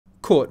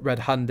Caught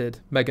red-handed,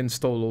 Meghan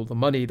stole all the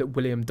money that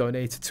William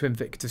donated to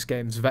Invictus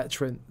Games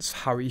veterans,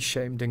 Harry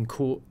shamed in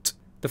court.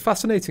 The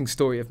fascinating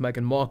story of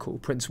Meghan Markle,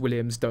 Prince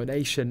William's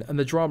donation, and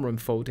the drama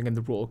unfolding in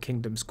the Royal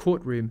Kingdom's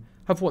courtroom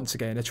have once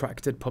again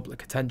attracted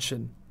public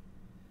attention.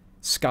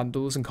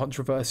 Scandals and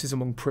controversies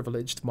among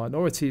privileged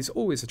minorities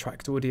always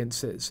attract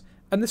audiences,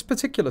 and this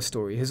particular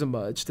story has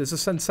emerged as a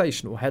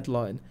sensational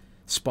headline,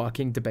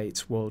 sparking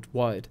debates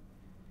worldwide.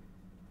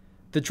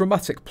 The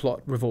dramatic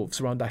plot revolves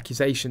around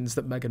accusations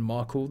that Meghan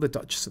Markle, the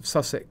Duchess of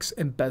Sussex,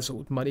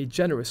 embezzled money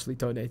generously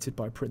donated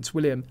by Prince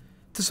William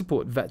to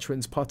support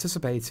veterans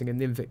participating in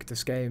the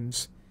Invictus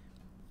Games.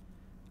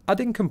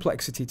 Adding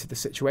complexity to the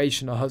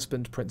situation, her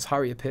husband Prince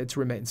Harry appeared to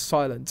remain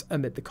silent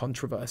amid the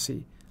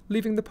controversy,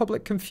 leaving the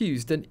public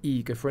confused and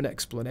eager for an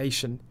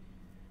explanation.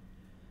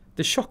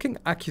 The shocking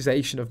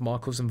accusation of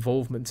Markle's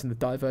involvement in the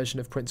diversion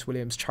of Prince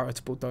William's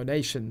charitable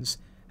donations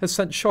has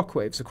sent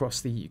shockwaves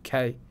across the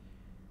UK.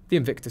 The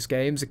Invictus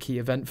Games, a key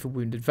event for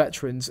wounded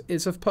veterans,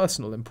 is of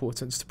personal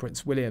importance to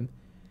Prince William,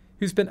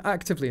 who's been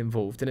actively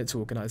involved in its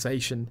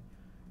organisation.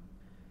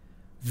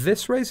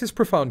 This raises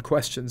profound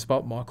questions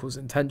about Markle's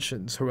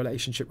intentions, her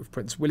relationship with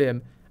Prince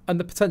William, and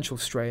the potential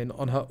strain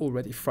on her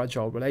already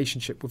fragile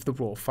relationship with the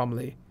royal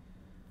family.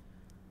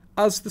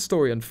 As the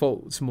story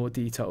unfolds, more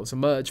details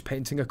emerge,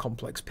 painting a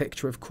complex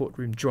picture of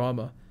courtroom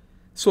drama.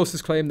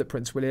 Sources claim that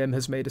Prince William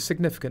has made a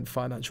significant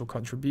financial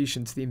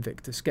contribution to the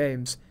Invictus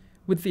Games,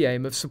 with the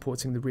aim of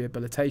supporting the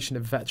rehabilitation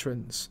of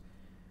veterans.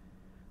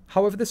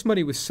 However, this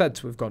money was said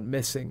to have gone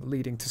missing,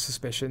 leading to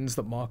suspicions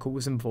that Markle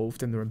was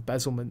involved in their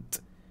embezzlement.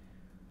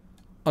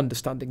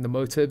 Understanding the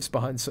motives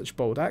behind such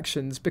bold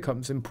actions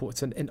becomes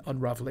important in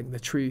unravelling the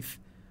truth.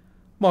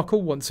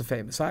 Markle, once a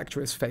famous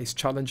actress, faced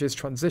challenges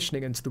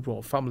transitioning into the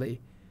royal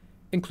family,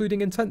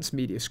 including intense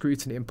media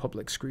scrutiny and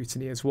public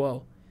scrutiny as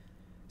well.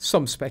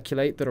 Some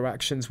speculate that her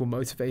actions were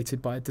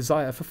motivated by a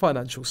desire for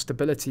financial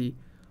stability,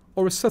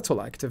 or a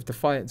subtle act of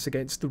defiance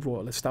against the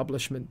royal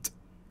establishment.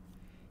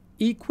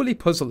 Equally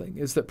puzzling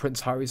is that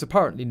Prince Harry is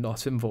apparently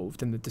not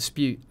involved in the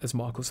dispute. As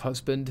Markle's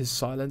husband, his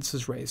silence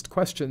has raised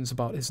questions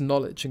about his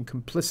knowledge and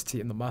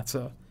complicity in the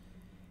matter,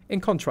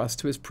 in contrast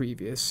to his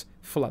previous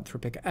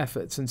philanthropic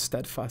efforts and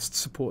steadfast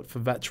support for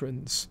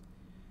veterans.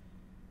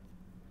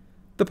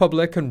 The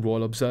public and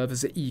royal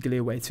observers are eagerly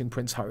awaiting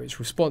Prince Harry's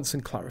response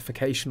and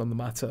clarification on the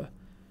matter.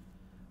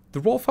 The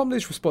royal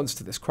family's response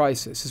to this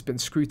crisis has been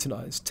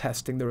scrutinised,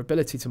 testing their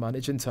ability to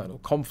manage internal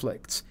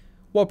conflicts,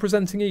 while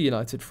presenting a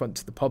united front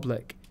to the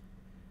public.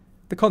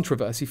 The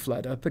controversy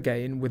flared up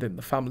again within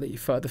the family,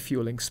 further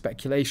fueling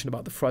speculation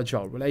about the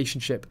fragile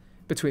relationship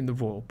between the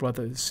royal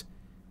brothers.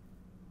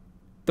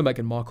 The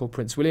Meghan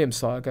Markle-Prince William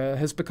saga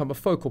has become a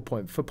focal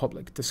point for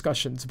public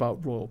discussions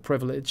about royal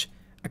privilege,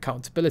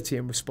 accountability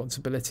and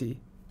responsibility.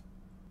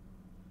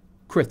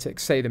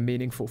 Critics say the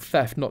meaningful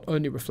theft not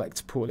only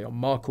reflects poorly on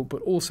Markle,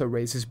 but also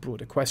raises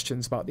broader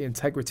questions about the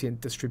integrity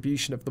and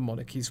distribution of the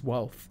monarchy's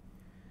wealth.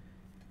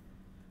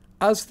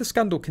 As the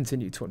scandal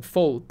continued to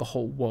unfold, the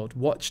whole world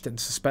watched in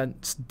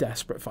suspense,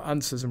 desperate for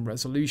answers and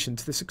resolution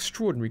to this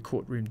extraordinary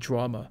courtroom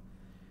drama.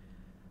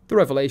 The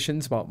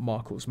revelations about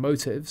Markle's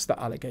motives, the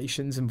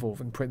allegations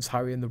involving Prince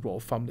Harry and the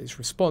royal family's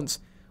response,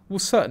 will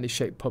certainly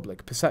shape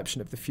public perception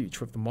of the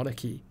future of the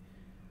monarchy.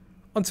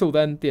 Until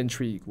then, the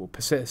intrigue will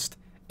persist,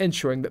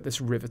 ensuring that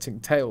this riveting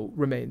tale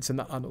remains in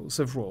the annals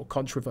of royal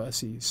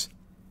controversies.